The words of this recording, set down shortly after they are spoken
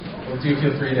Well, do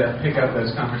feel free to pick up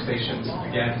those conversations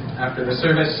again after the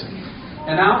service.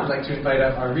 And now I'd like to invite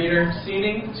up our reader,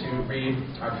 Seating, to read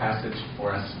our passage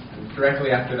for us. And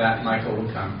directly after that, Michael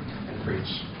will come and preach.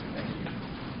 Thank you.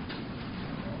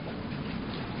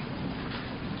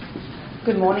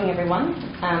 Good morning, everyone.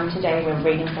 Today we're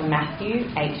reading from Matthew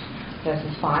 8,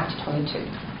 verses 5 to 22.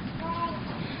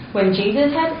 When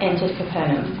Jesus had entered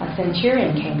Capernaum, a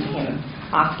centurion came to him,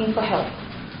 asking for help.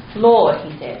 "Lord,"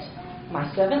 he said, "my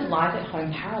servant lies at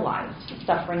home paralyzed,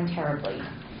 suffering terribly."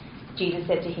 Jesus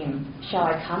said to him, "Shall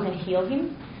I come and heal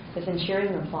him?" The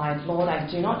centurion replied, "Lord, I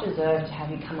do not deserve to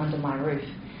have you come under my roof,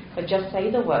 but just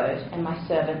say the word, and my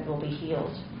servant will be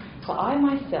healed. For I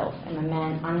myself am a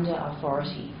man under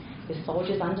authority, with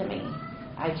soldiers under me.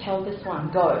 I tell this one,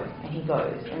 'Go,' and he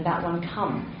goes, and that one,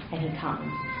 'Come,' and he comes.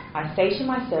 I say to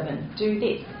my servant, 'Do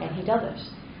this,' and he does it."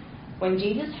 When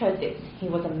Jesus heard this, he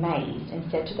was amazed and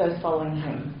said to those following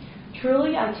him,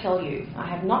 "Truly I tell you, I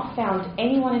have not found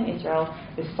anyone in Israel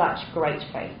with such great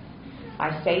faith.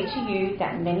 I say to you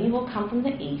that many will come from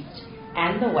the east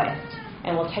and the west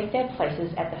and will take their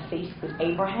places at the feast with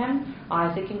Abraham,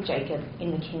 Isaac, and Jacob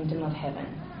in the kingdom of heaven.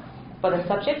 But the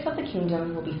subjects of the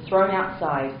kingdom will be thrown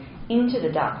outside into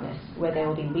the darkness, where there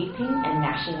will be weeping and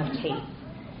gnashing of teeth."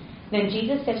 Then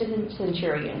Jesus said to the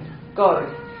centurion, "Go,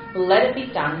 let it be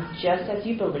done just as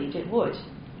you believed it would."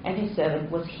 And his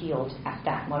servant was healed at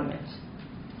that moment.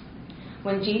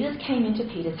 When Jesus came into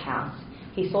Peter's house,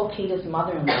 he saw Peter's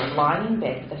mother-in-law lying in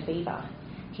bed with a fever.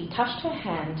 He touched her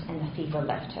hand, and the fever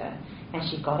left her, and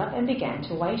she got up and began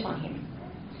to wait on him.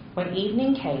 When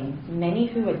evening came, many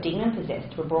who were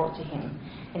demon-possessed were brought to him,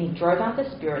 and he drove out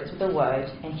the spirits with a word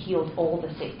and healed all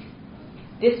the sick.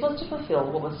 This was to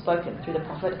fulfill what was spoken through the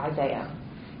prophet Isaiah.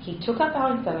 He took up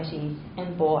our infirmities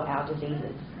and bore our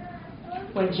diseases.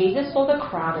 When Jesus saw the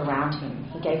crowd around him,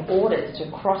 he gave orders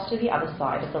to cross to the other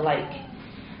side of the lake.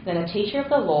 Then a teacher of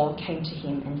the law came to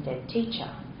him and said, "Teacher,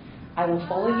 I will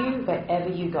follow you wherever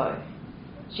you go."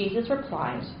 Jesus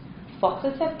replied,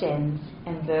 "Foxes have dens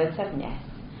and birds have nests,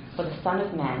 but the Son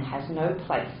of Man has no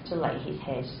place to lay his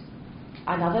head."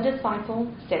 Another disciple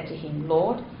said to him,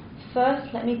 "Lord,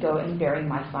 first let me go and bury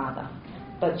my father."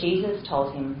 But Jesus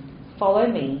told him, "Follow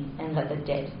me and let the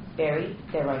dead bury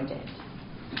their own dead."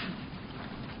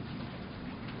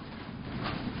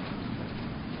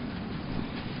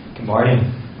 Good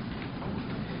morning.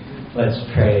 Let's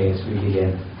pray as we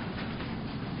begin.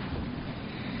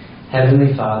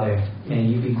 Heavenly Father, may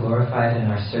you be glorified in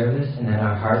our service and in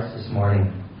our hearts this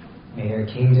morning. May your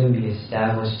kingdom be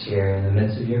established here in the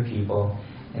midst of your people,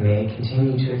 and may it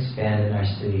continue to expand in our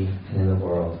city and in the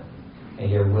world. May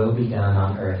your will be done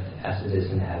on earth as it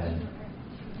is in heaven.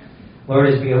 Lord,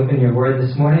 as we open your word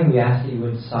this morning, we ask that you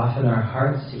would soften our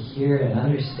hearts to hear and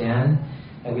understand,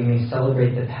 that we may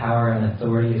celebrate the power and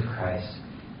authority of Christ,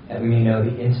 that we may know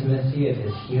the intimacy of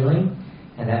his healing,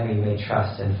 and that we may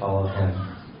trust and follow him.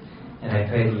 And I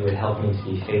pray that you would help me to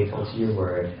be faithful to your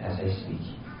word as I speak.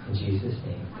 In Jesus'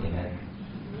 name, amen.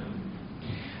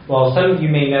 Well, some of you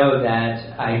may know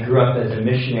that I grew up as a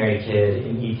missionary kid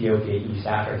in Ethiopia, East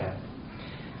Africa.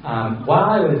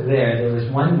 While I was there was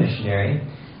one missionary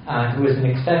who was an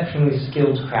exceptionally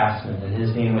skilled craftsman, and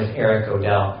his name was Eric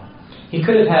Odell. He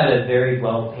could have had a very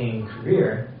well-paying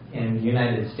career in the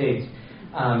United States,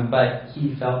 but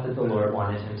he felt that the Lord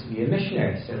wanted him to be a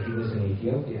missionary, so he was in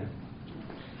Ethiopia.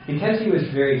 Because he was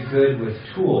very good with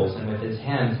tools and with his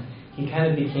hands, he kind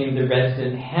of became the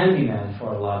resident handyman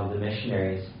for a lot of the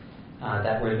missionaries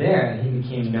that were there, and he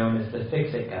became known as the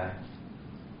fix-it guy.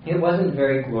 It wasn't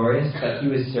very glorious, but he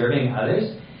was serving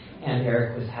others, and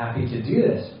Eric was happy to do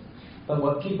this. But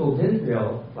what people didn't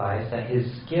realize, that his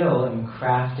skill in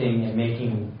crafting and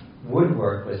making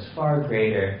woodwork was far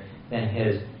greater than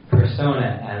his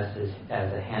persona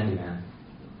as a handyman.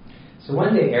 So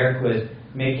one day Eric was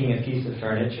making a piece of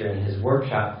furniture in his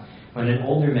workshop when an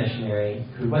older missionary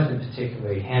who wasn't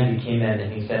particularly handy came in,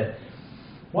 and he said,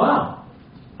 "Wow,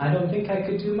 I don't think I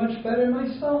could do much better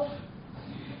myself."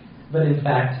 But in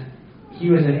fact, he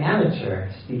was an amateur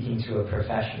speaking to a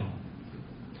professional.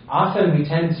 Often we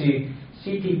tend to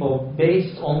see people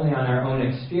based only on our own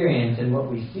experience and what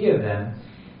we see of them,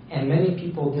 and many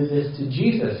people did this to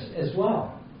Jesus as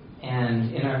well.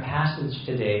 And in our passage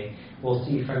today, we'll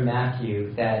see from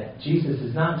Matthew that Jesus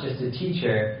is not just a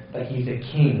teacher, but he's a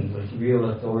king with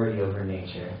real authority over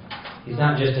nature. He's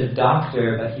not just a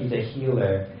doctor, but he's a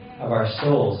healer of our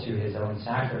souls through his own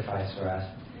sacrifice for us.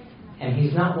 And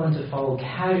he's not one to follow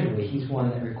casually. He's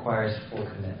one that requires full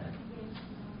commitment.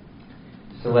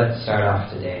 So let's start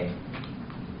off today.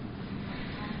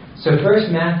 So first,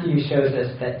 Matthew shows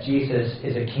us that Jesus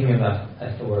is a king of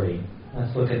authority.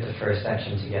 Let's look at the first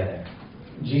section together.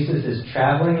 Jesus is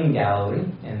traveling in Galilee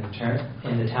in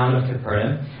the town of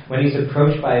Capernaum when he's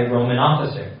approached by a Roman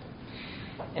officer.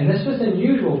 And this was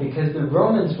unusual because the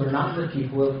Romans were not the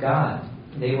people of God.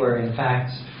 They were, in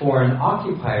fact, foreign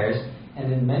occupiers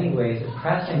and in many ways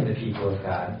oppressing the people of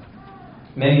God.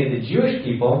 Many of the Jewish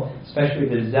people, especially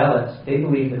the Zealots, they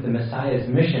believed that the Messiah's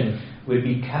mission would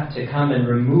be to come and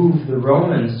remove the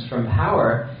Romans from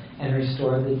power and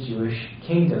restore the Jewish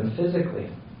kingdom physically.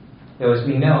 Though, as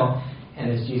we know, and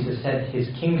as Jesus said, his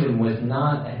kingdom was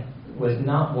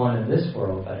not one of this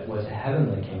world, but it was a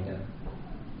heavenly kingdom.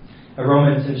 A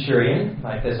Roman centurion,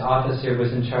 like this officer,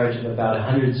 was in charge of about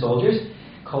 100 soldiers,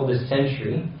 called a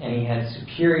century, and he had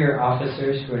superior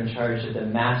officers who were in charge of the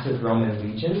massive Roman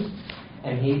legions,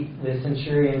 and the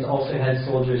centurions also had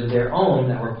soldiers of their own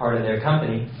that were part of their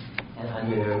company and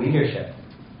under their leadership.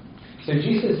 So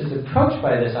Jesus is approached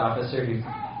by this officer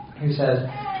who says,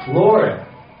 "Lord,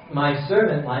 my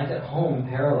servant lies at home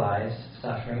paralyzed,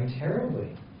 suffering terribly."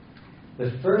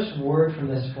 The first word from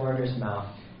this foreigner's mouth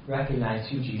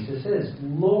recognized who Jesus is,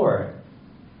 Lord.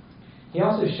 He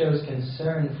also shows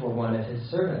concern for one of his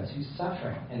servants who's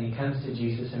suffering, and he comes to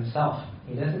Jesus himself.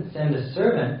 He doesn't send a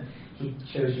servant, he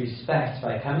shows respect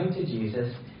by coming to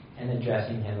Jesus and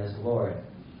addressing him as Lord.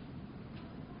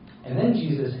 And then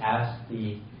Jesus asked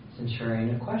the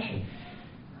centurion a question.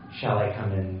 Shall I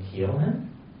come and heal him?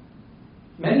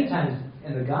 Many times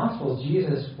in the Gospels,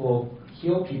 Jesus will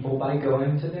heal people by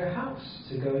going to their house,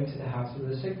 going to the house of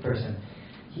the sick person.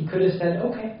 He could have said,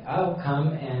 okay, I'll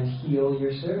come and heal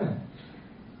your servant.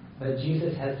 But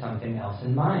Jesus had something else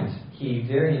in mind. He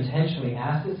very intentionally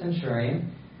asked the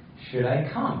centurion, should I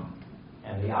come?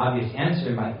 And the obvious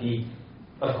answer might be,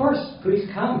 of course, please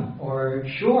come. Or,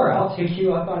 sure, I'll take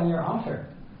you up on your offer.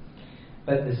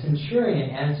 But the centurion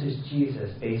answers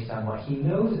Jesus based on what he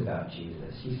knows about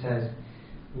Jesus. He says,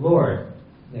 Lord,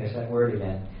 there's that word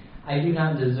again, I do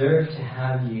not deserve to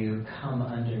have you come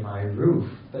under my roof,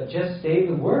 but just say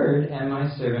the word and my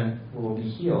servant will be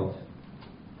healed.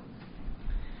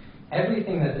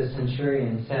 Everything that the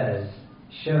centurion says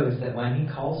shows that when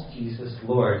he calls Jesus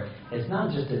Lord, it's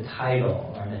not just a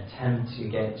title or an attempt to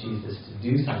get Jesus to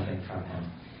do something from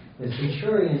him. The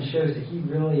centurion shows that he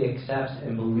really accepts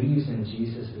and believes in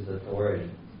Jesus'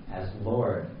 authority as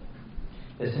Lord.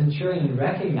 The centurion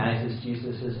recognizes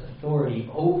Jesus' authority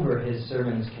over his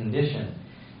servant's condition,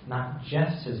 not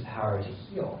just his power to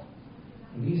heal.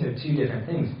 And these are two different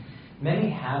things.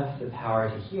 Many have the power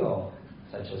to heal,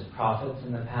 such as prophets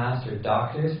in the past or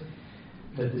doctors,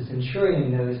 but the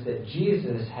centurion knows that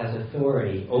Jesus has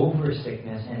authority over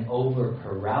sickness and over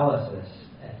paralysis,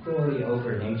 authority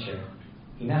over nature,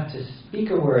 enough to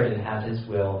speak a word and have his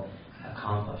will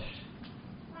accomplished.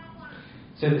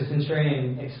 So the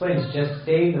centurion explains, just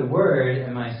say the word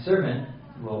and my servant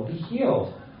will be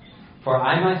healed. For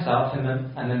I myself am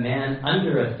a man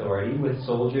under authority with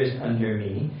soldiers under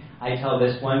me. I tell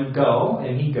this one, go,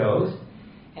 and he goes,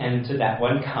 and to that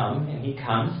one, come, and he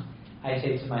comes. I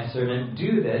say to my servant,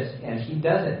 do this, and he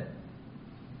does it.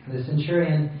 The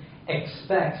centurion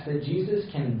expects that Jesus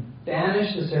can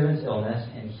banish the servant's illness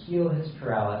and heal his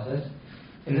paralysis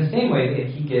in the same way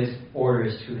that he gives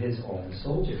orders to his own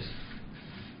soldiers.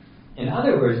 In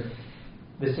other words,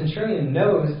 the centurion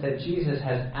knows that Jesus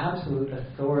has absolute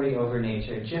authority over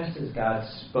nature, just as God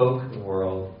spoke the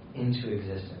world into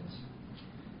existence.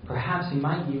 Perhaps he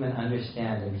might even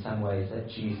understand in some ways that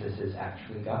Jesus is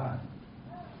actually God.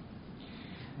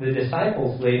 The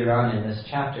disciples later on in this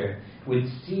chapter would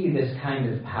see this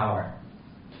kind of power.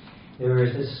 There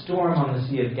was a storm on the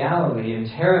Sea of Galilee, and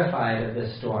terrified of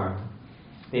this storm,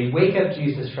 they wake up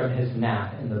Jesus from his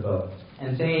nap in the boat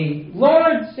and say,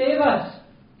 Lord, save us!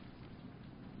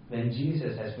 Then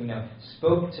Jesus, as we know,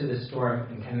 spoke to the storm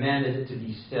and commanded it to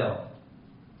be still.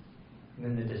 And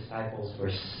then the disciples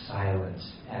were silent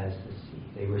as the sea.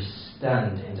 They were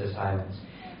stunned into silence.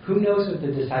 Who knows what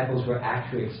the disciples were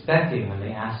actually expecting when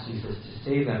they asked Jesus to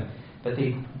save them, but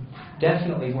they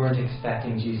definitely weren't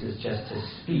expecting Jesus just to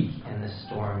speak and the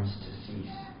storms to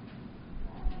cease.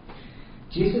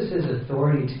 Jesus'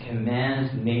 authority to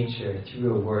command nature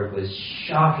through a word was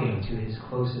shocking to his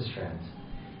closest friends.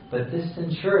 But this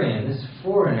centurion, this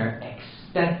foreigner,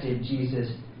 expected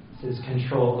Jesus'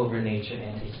 control over nature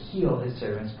and to heal his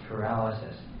servant's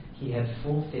paralysis. He had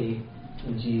full faith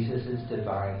in Jesus'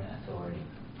 divine authority.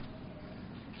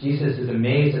 Jesus is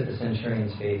amazed at the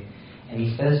centurion's faith, and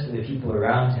he says to the people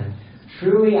around him,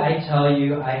 truly I tell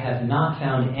you, I have not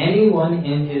found anyone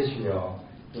in Israel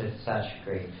with such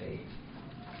great faith.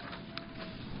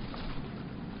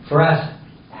 For us,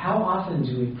 how often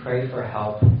do we pray for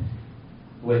help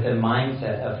with a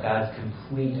mindset of God's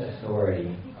complete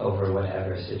authority over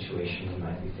whatever situation you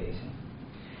might be facing.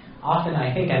 Often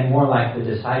I think I'm more like the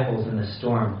disciples in the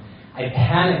storm. I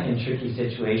panic in tricky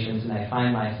situations and I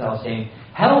find myself saying,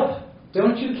 "Help!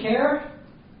 Don't you care?"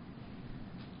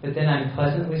 But then I'm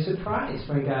pleasantly surprised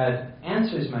when God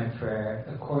answers my prayer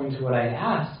according to what I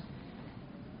asked.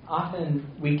 Often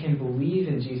we can believe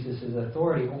in Jesus'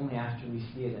 authority only after we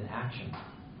see it in action.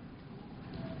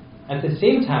 At the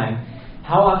same time,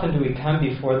 how often do we come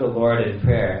before the Lord in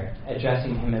prayer,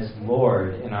 addressing Him as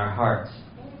Lord in our hearts?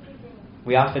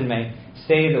 We often may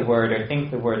say the word or think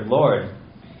the word Lord,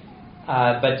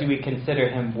 but do we consider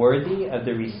Him worthy of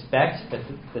the respect that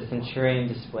the centurion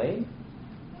displayed?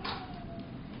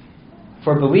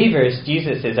 For believers,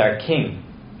 Jesus is our King,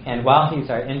 and while He's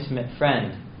our intimate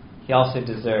friend, He also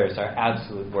deserves our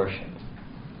absolute worship.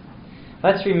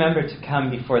 Let's remember to come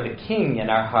before the King in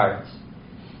our hearts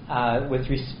with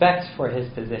respect for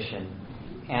His position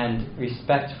and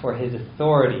respect for His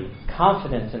authority,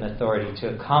 confidence in authority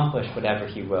to accomplish whatever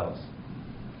He wills.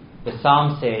 The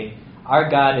Psalms say, "Our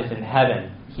God is in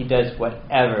heaven. He does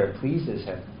whatever pleases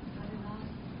Him."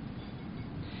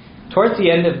 Towards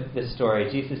the end of the story,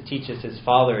 Jesus teaches His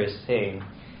followers, saying,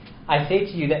 "I say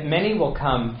to you that many will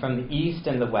come from the east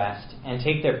and the west and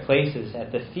take their places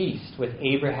at the feast with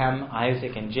Abraham,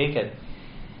 Isaac, and Jacob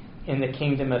in the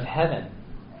kingdom of heaven.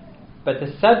 But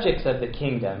the subjects of the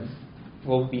kingdom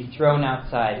will be thrown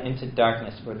outside into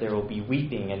darkness where there will be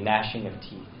weeping and gnashing of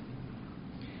teeth."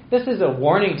 This is a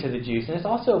warning to the Jews, and it's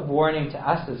also a warning to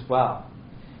us as well.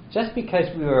 Just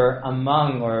because we are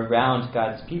among or around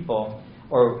God's people,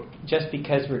 or just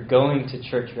because we're going to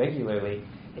church regularly,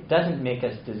 it doesn't make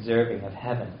us deserving of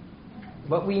heaven.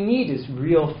 What we need is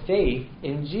real faith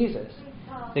in Jesus,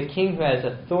 the King who has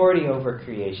authority over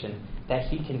creation, that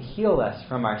He can heal us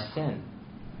from our sin.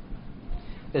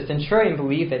 The centurion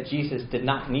believed that Jesus did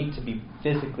not need to be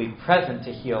physically present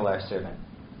to heal our servant.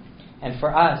 And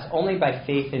for us, only by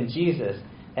faith in Jesus,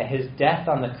 that His death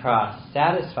on the cross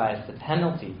satisfies the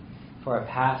penalty for our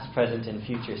past, present, and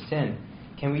future sin,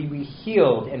 can we be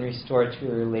healed and restored to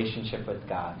a relationship with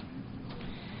God.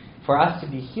 For us to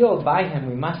be healed by Him,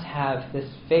 we must have this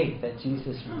faith that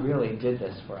Jesus really did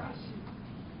this for us.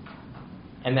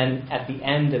 And then at the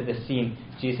end of the scene,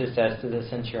 Jesus says to the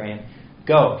centurion,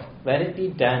 "Go, let it be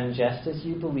done just as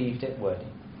you believed it would."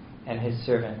 And his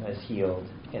servant was healed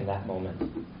in that moment.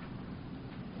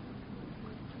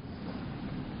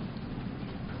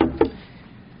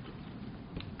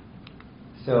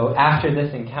 So after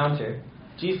this encounter,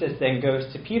 Jesus then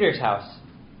goes to Peter's house,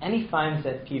 and he finds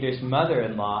that Peter's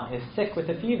mother-in-law is sick with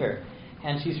a fever,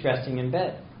 and she's resting in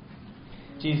bed.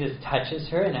 Jesus touches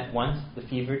her, and at once the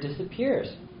fever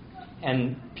disappears.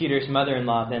 And Peter's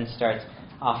mother-in-law then starts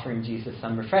offering Jesus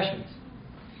some refreshments.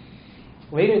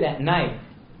 Later that night,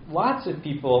 lots of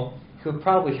people who have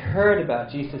probably heard about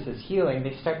Jesus' healing,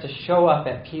 they start to show up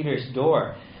at Peter's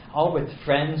door, all with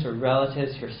friends or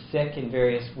relatives who are sick in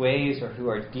various ways or who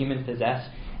are demon-possessed.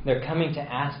 They're coming to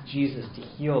ask Jesus to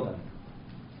heal them.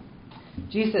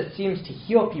 Jesus seems to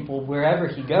heal people wherever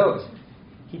He goes.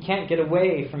 He can't get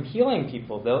away from healing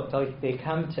people. They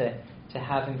come to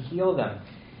have Him heal them.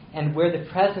 And where the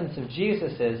presence of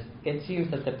Jesus is, it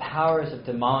seems that the powers of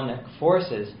demonic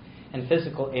forces and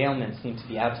physical ailments seem to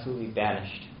be absolutely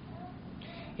banished.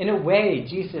 In a way,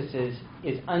 Jesus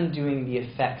is undoing the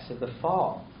effects of the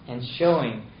fall and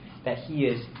showing that He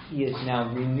is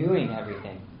now renewing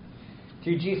everything.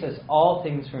 Through Jesus, all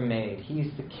things were made.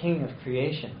 He's the King of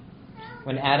creation.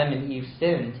 When Adam and Eve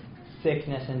sinned,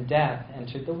 sickness and death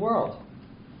entered the world.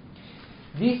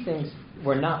 These things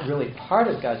were not really part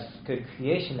of God's good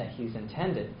creation that He's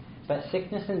intended, but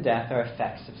sickness and death are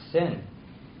effects of sin.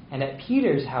 And at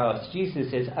Peter's house,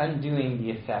 Jesus is undoing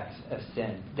the effects of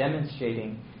sin,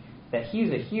 demonstrating that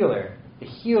He's a healer, the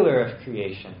healer of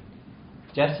creation,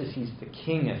 just as He's the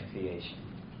King of creation.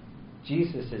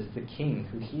 Jesus is the King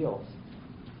who heals.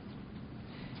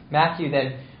 Matthew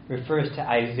then refers to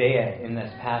Isaiah in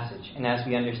this passage. And as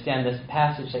we understand, this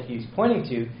passage that he's pointing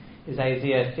to is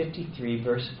Isaiah 53,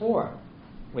 verse 4,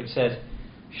 which says,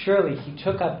 "Surely He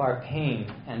took up our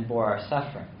pain and bore our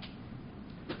suffering."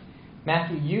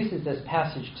 Matthew uses this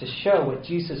passage to show what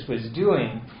Jesus was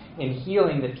doing in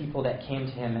healing the people that came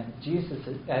to Him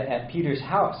at Peter's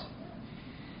house.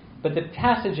 But the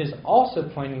passage is also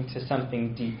pointing to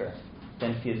something deeper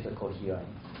than physical healing.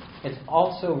 It's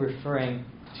also referring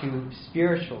to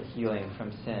spiritual healing from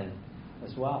sin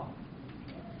as well.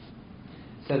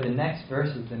 So the next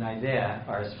verses in Isaiah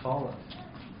are as follows.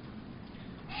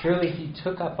 "Surely He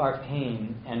took up our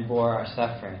pain and bore our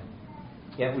suffering,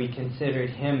 yet we considered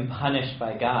Him punished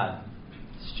by God,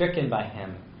 stricken by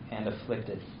him, and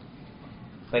afflicted.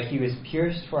 But he was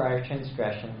pierced for our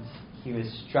transgressions, he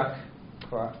was crushed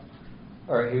for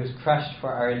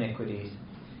our iniquities.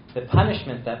 The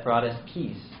punishment that brought us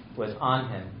peace was on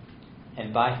him,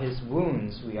 and by his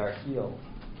wounds we are healed.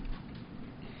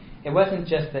 It wasn't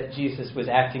just that Jesus was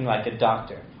acting like a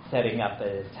doctor, setting up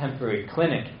a temporary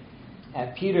clinic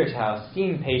at Peter's house,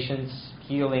 seeing patients,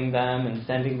 healing them, and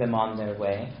sending them on their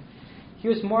way. He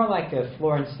was more like a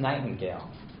Florence Nightingale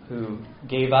who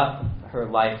gave up her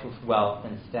life with wealth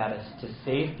and status to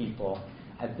save people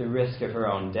at the risk of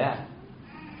her own death.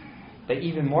 But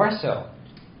even more so,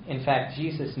 in fact,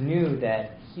 Jesus knew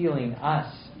that healing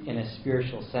us in a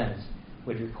spiritual sense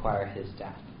would require his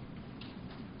death.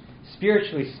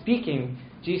 Spiritually speaking,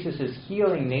 Jesus'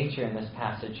 healing nature in this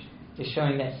passage is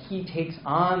showing that he takes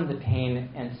on the pain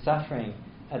and suffering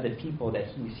of the people that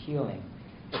he's healing,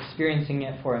 experiencing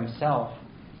it for himself,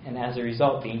 and as a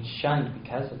result being shunned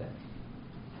because of it.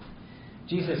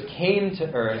 Jesus came to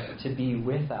earth to be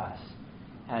with us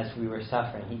as we were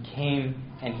suffering. He came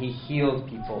and he healed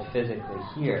people physically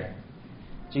here.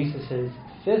 Jesus'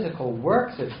 physical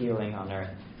works of healing on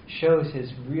earth shows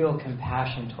his real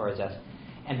compassion towards us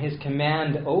and his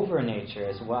command over nature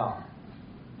as well.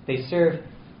 They serve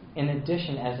in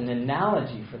addition as an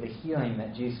analogy for the healing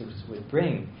that Jesus would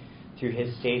bring through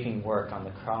his saving work on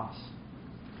the cross.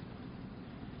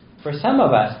 For some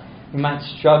of us, we might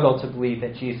struggle to believe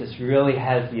that Jesus really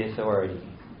has the authority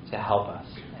to help us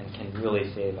and can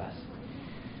really save us.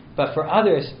 But for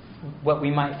others, what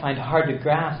we might find hard to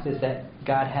grasp is that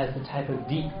God has the type of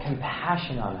deep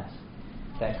compassion on us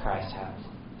that Christ has.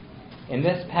 In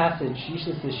this passage,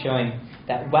 Jesus is showing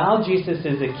that while Jesus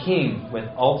is a king with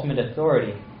ultimate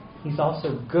authority, he's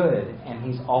also good and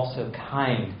he's also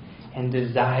kind and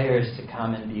desires to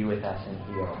come and be with us and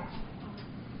heal us.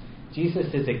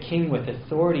 Jesus is a king with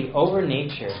authority over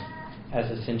nature, as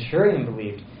the centurion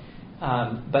believed,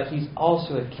 but he's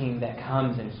also a king that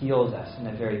comes and heals us in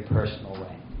a very personal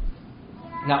way.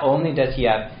 Not only does he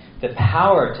have the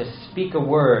power to speak a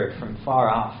word from far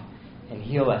off and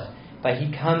heal us, but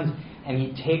he comes and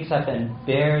he takes up and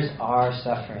bears our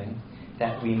suffering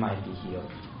that we might be healed.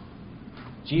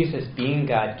 Jesus, being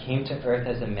God, came to earth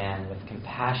as a man with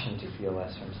compassion to heal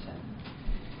us from sin.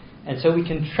 And so we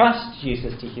can trust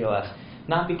Jesus to heal us,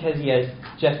 not because he has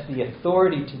just the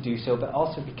authority to do so, but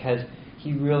also because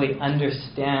he really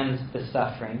understands the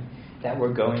suffering that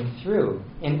we're going through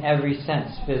in every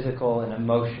sense, physical and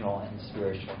emotional and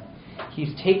spiritual.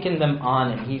 He's taken them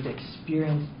on and he's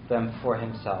experienced them for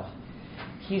himself.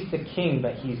 He's the king,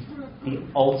 but he's the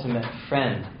ultimate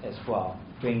friend as well,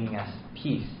 bringing us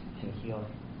peace and healing.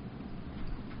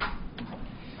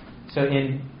 So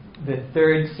in the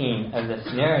third scene of this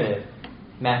narrative,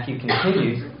 Matthew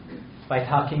continues by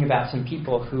talking about some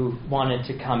people who wanted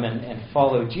to come and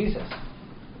follow Jesus.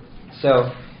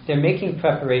 So they're making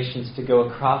preparations to go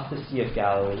across the Sea of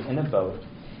Galilee in a boat,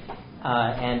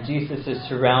 and Jesus is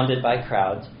surrounded by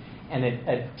crowds, and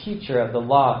a teacher of the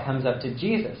law comes up to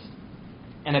Jesus.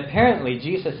 And apparently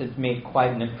Jesus has made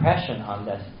quite an impression on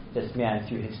this man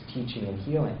through his teaching and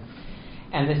healing.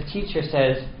 And this teacher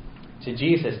says to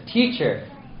Jesus, "Teacher,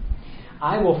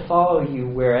 I will follow you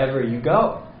wherever you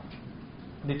go."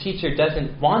 The teacher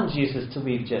doesn't want Jesus to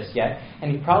leave just yet,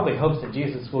 and he probably hopes that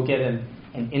Jesus will give him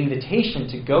an invitation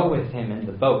to go with him in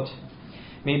the boat.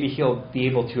 Maybe he'll be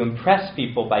able to impress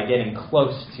people by getting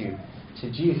close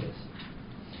to Jesus.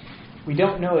 We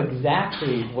don't know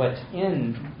exactly what's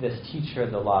in this teacher of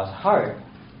the law's heart,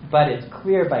 but it's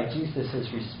clear by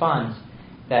Jesus' response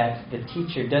that the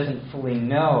teacher doesn't fully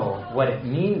know what it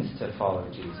means to follow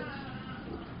Jesus.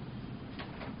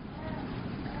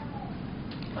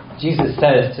 Jesus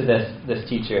says to this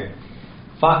teacher,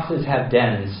 "Foxes have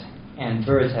dens and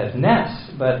birds have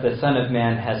nests, but the Son of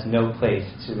Man has no place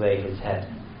to lay his head."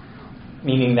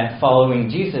 Meaning that following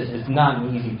Jesus is not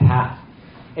an easy path.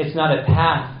 It's not a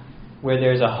path where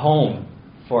there's a home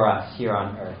for us here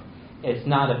on earth. It's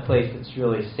not a place that's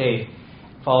really safe.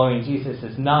 Following Jesus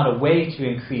is not a way to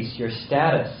increase your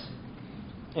status.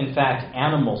 In fact,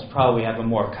 animals probably have a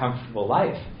more comfortable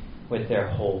life with their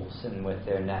holes and with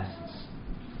their nests.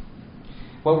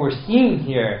 What we're seeing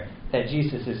here that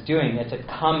Jesus is doing, it's a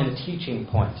common teaching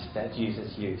point that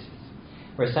Jesus uses,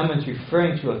 where someone's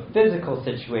referring to a physical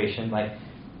situation like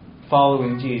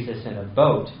following Jesus in a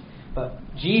boat, but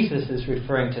Jesus is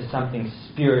referring to something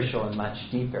spiritual and much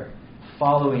deeper,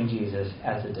 following Jesus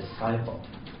as a disciple.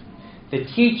 The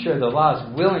teacher of the law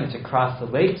is willing to cross the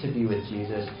lake to be with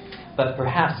Jesus, but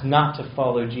perhaps not to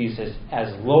follow Jesus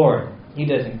as Lord. He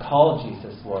doesn't call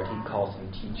Jesus Lord, he calls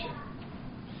him teacher.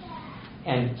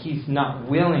 and he's not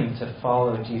willing to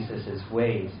follow Jesus'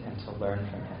 ways and to learn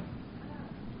from him.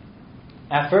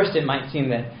 At first, it might seem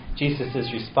that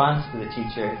Jesus' response to the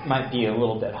teacher might be a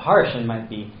little bit harsh and might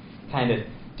be kind of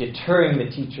deterring the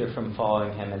teacher from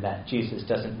following him, and that Jesus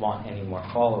doesn't want any more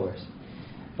followers.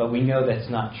 But we know that's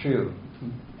not true,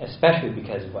 especially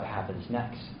because of what happens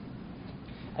next.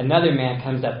 Another man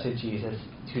comes up to Jesus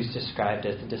who's described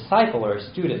as a disciple or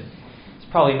a student. It's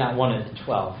probably not one of the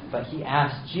 12, but he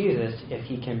asks Jesus if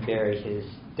he can bury his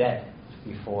dead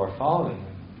before following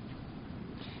him.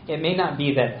 It may not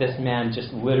be that this man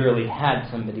just literally had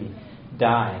somebody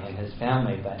die in his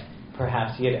family, but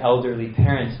perhaps he had elderly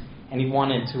parents and he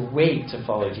wanted to wait to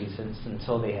follow Jesus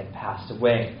until they had passed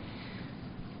away.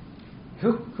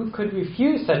 Who could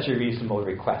refuse such a reasonable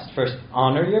request? First,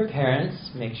 honor your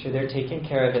parents, make sure they're taken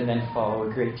care of, and then follow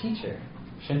a great teacher.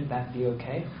 Shouldn't that be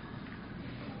okay?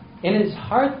 In his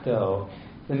heart, though,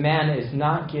 the man is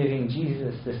not giving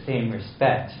Jesus the same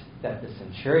respect that the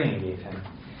centurion gave him.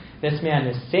 This man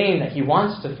is saying that he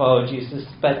wants to follow Jesus,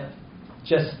 but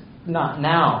just not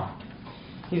now.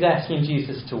 He's asking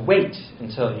Jesus to wait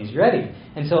until he's ready,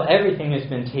 until everything has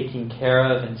been taken care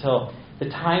of, until the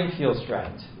time feels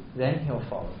right. Then he'll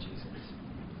follow Jesus.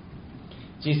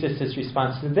 Jesus'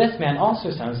 response to this man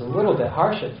also sounds a little bit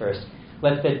harsh at first.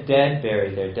 Let the dead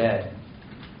bury their dead.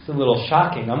 It's a little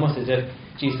shocking, almost as if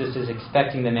Jesus is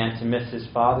expecting the man to miss his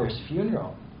father's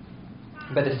funeral.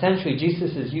 But essentially,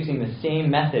 Jesus is using the same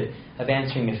method of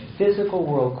answering a physical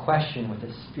world question with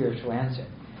a spiritual answer.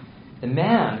 The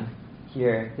man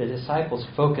here, the disciples,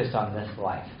 focused on this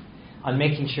life, on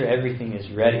making sure everything is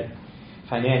ready,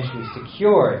 financially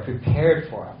secure, prepared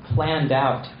for, planned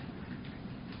out,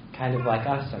 kind of like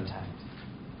us sometimes.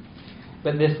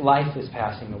 But this life is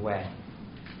passing away.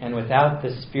 And without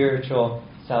the spiritual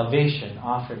salvation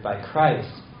offered by Christ,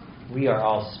 we are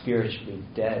all spiritually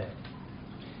dead.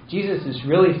 Jesus is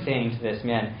really saying to this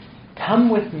man, come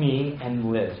with me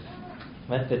and live.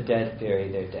 Let the dead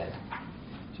bury their dead.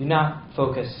 Do not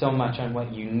focus so much on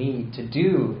what you need to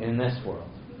do in this world.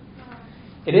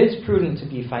 It is prudent to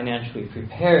be financially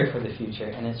prepared for the future,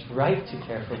 and it's right to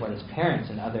care for one's parents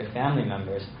and other family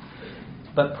members.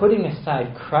 But putting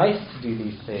aside Christ to do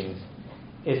these things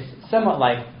is somewhat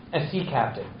like a sea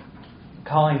captain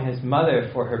calling his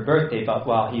mother for her birthday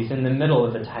while he's in the middle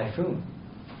of a typhoon.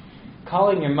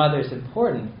 Calling your mother is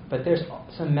important, but there's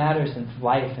some matters in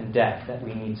life and death that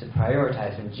we need to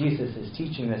prioritize, and Jesus is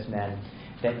teaching this man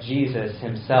that Jesus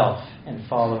himself and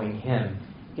following him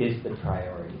is the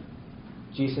priority.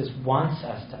 Jesus wants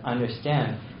us to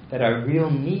understand that our real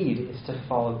need is to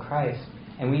follow Christ,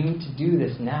 and we need to do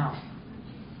this now.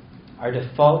 Our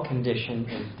default condition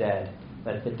is dead.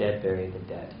 Let the dead bury the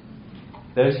dead.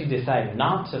 Those who decide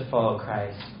not to follow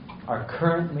Christ are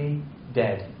currently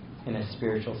dead in a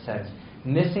spiritual sense,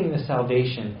 missing the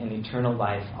salvation and eternal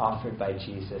life offered by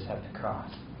Jesus at the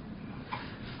cross.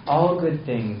 All good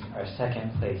things are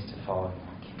second place to following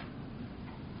our King.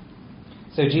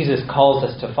 So Jesus calls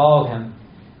us to follow him,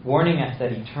 warning us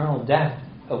that eternal death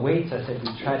awaits us if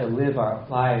we try to live our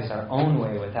lives our own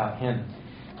way without him.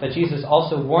 But Jesus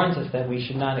also warns us that we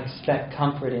should not expect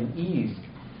comfort and ease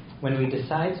when we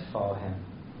decide to follow him.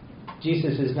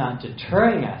 Jesus is not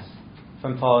deterring us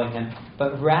from following him,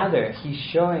 but rather he's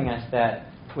showing us that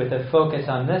with a focus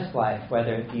on this life,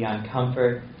 whether it be on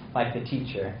comfort like the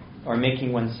teacher or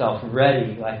making oneself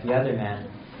ready like the other man,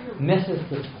 misses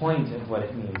the point of what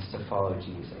it means to follow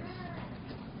Jesus.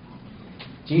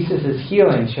 Jesus'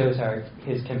 healing shows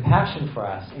his compassion for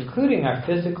us, including our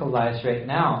physical lives right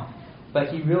now, but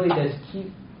he really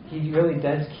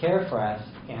does care for us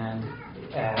and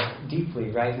deeply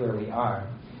right where we are.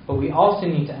 But we also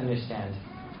need to understand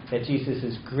that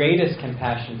Jesus' greatest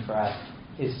compassion for us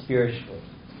is spiritually.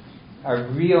 Our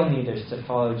real need is to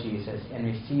follow Jesus and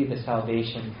receive the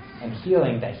salvation and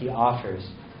healing that he offers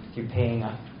through paying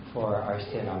for our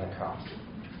sin on the cross.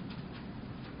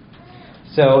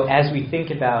 So as we think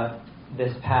about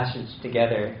this passage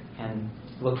together and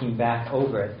looking back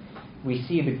over it, we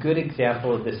see the good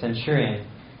example of the centurion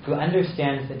who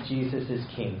understands that Jesus is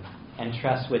king and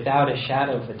trusts without a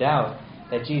shadow of a doubt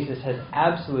that Jesus has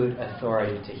absolute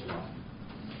authority to heal.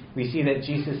 We see that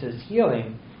Jesus'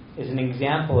 healing is an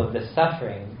example of the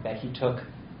suffering that he took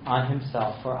on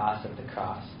himself for us at the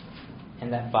cross,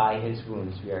 and that by his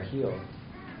wounds we are healed.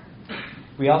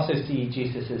 We also see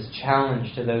Jesus'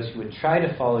 challenge to those who would try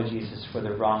to follow Jesus for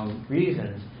the wrong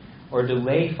reasons or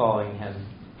delay following him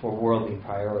for worldly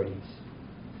priorities.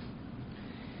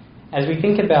 As we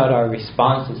think about our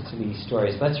responses to these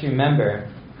stories, let's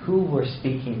remember who we're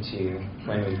speaking to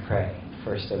when we pray,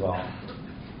 first of all.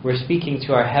 We're speaking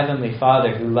to our Heavenly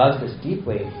Father who loves us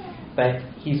deeply but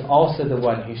he's also the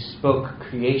one who spoke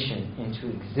creation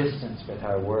into existence with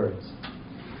our words.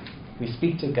 We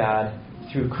speak to God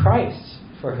through Christ,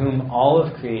 for whom all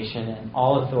of creation and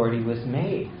all authority was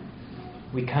made.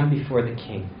 We come before the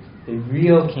King, the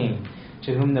real King,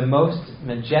 to whom the most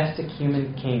majestic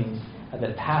human kings of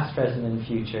the past, present, and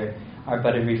future are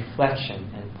but a reflection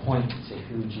and point to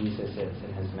who Jesus is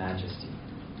in his majesty.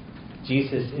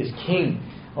 Jesus is King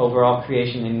over all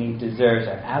creation, and he deserves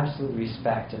our absolute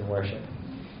respect and worship.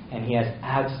 And he has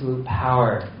absolute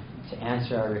power to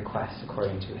answer our requests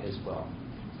according to his will.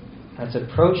 Let's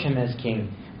approach him as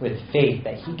King with faith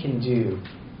that he can do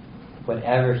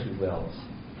whatever he wills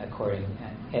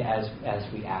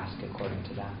as we ask according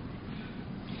to that.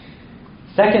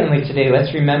 Secondly, today,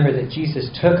 let's remember that Jesus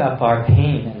took up our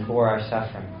pain and bore our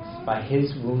sufferings. By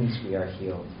his wounds we are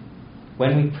healed.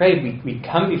 When we pray, we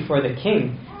come before the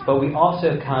King, but we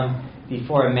also come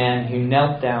before a man who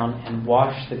knelt down and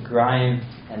washed the grime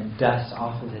and dust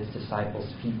off of his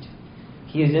disciples' feet.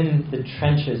 He is in the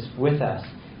trenches with us.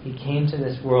 He came to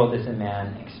this world as a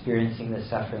man, experiencing the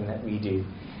suffering that we do.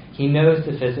 He knows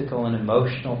the physical and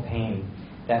emotional pain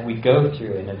that we go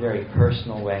through in a very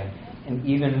personal way. And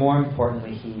even more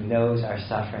importantly, he knows our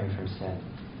suffering from sin.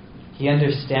 He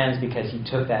understands because he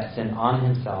took that sin on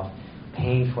himself,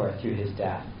 paying for it through his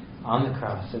death on the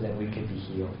cross so that we could be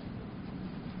healed.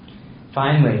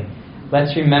 Finally,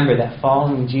 let's remember that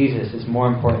following Jesus is more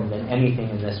important than anything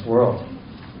in this world.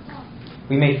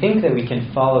 We may think that we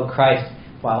can follow Christ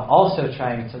while also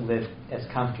trying to live as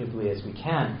comfortably as we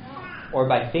can, or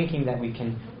by thinking that we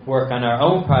can work on our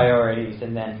own priorities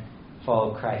and then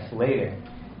follow Christ later.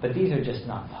 But these are just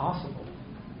not possible.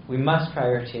 We must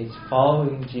prioritize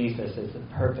following Jesus as the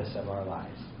purpose of our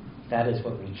lives. That is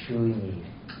what we truly need.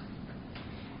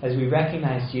 As we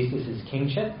recognize Jesus'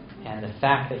 kingship and the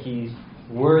fact that he's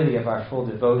worthy of our full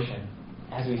devotion,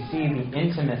 as we see the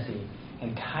intimacy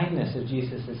and kindness of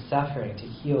Jesus' suffering to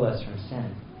heal us from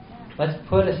sin, let's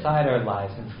put aside our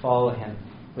lives and follow him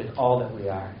with all that we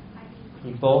are.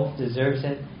 He both deserves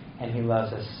it, and he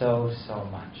loves us so, so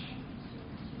much.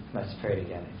 Let's pray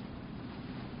together.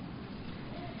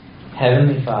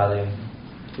 Heavenly Father,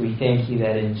 we thank you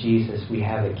that in Jesus we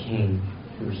have a King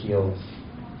who heals.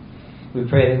 We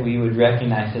pray that we would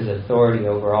recognize his authority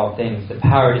over all things, the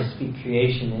power to speak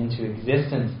creation into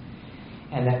existence,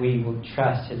 and that we will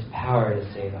trust his power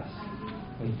to save us.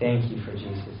 We thank you for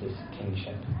Jesus'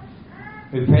 kingship.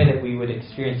 We pray that we would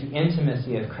experience the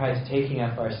intimacy of Christ taking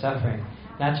up our suffering,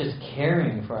 not just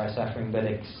caring for our suffering, but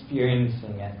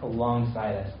experiencing it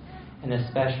alongside us, and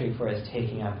especially for his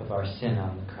taking up of our sin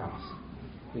on the cross.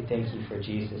 We thank you for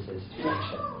Jesus'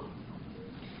 friendship.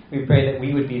 We pray that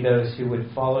we would be those who would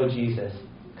follow Jesus,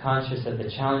 conscious of the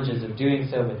challenges of doing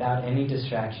so without any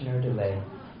distraction or delay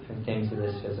from things of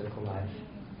this physical life.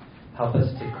 Help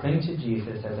us to cling to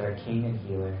Jesus as our King and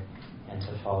healer and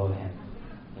to follow him.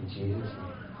 In Jesus'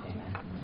 name.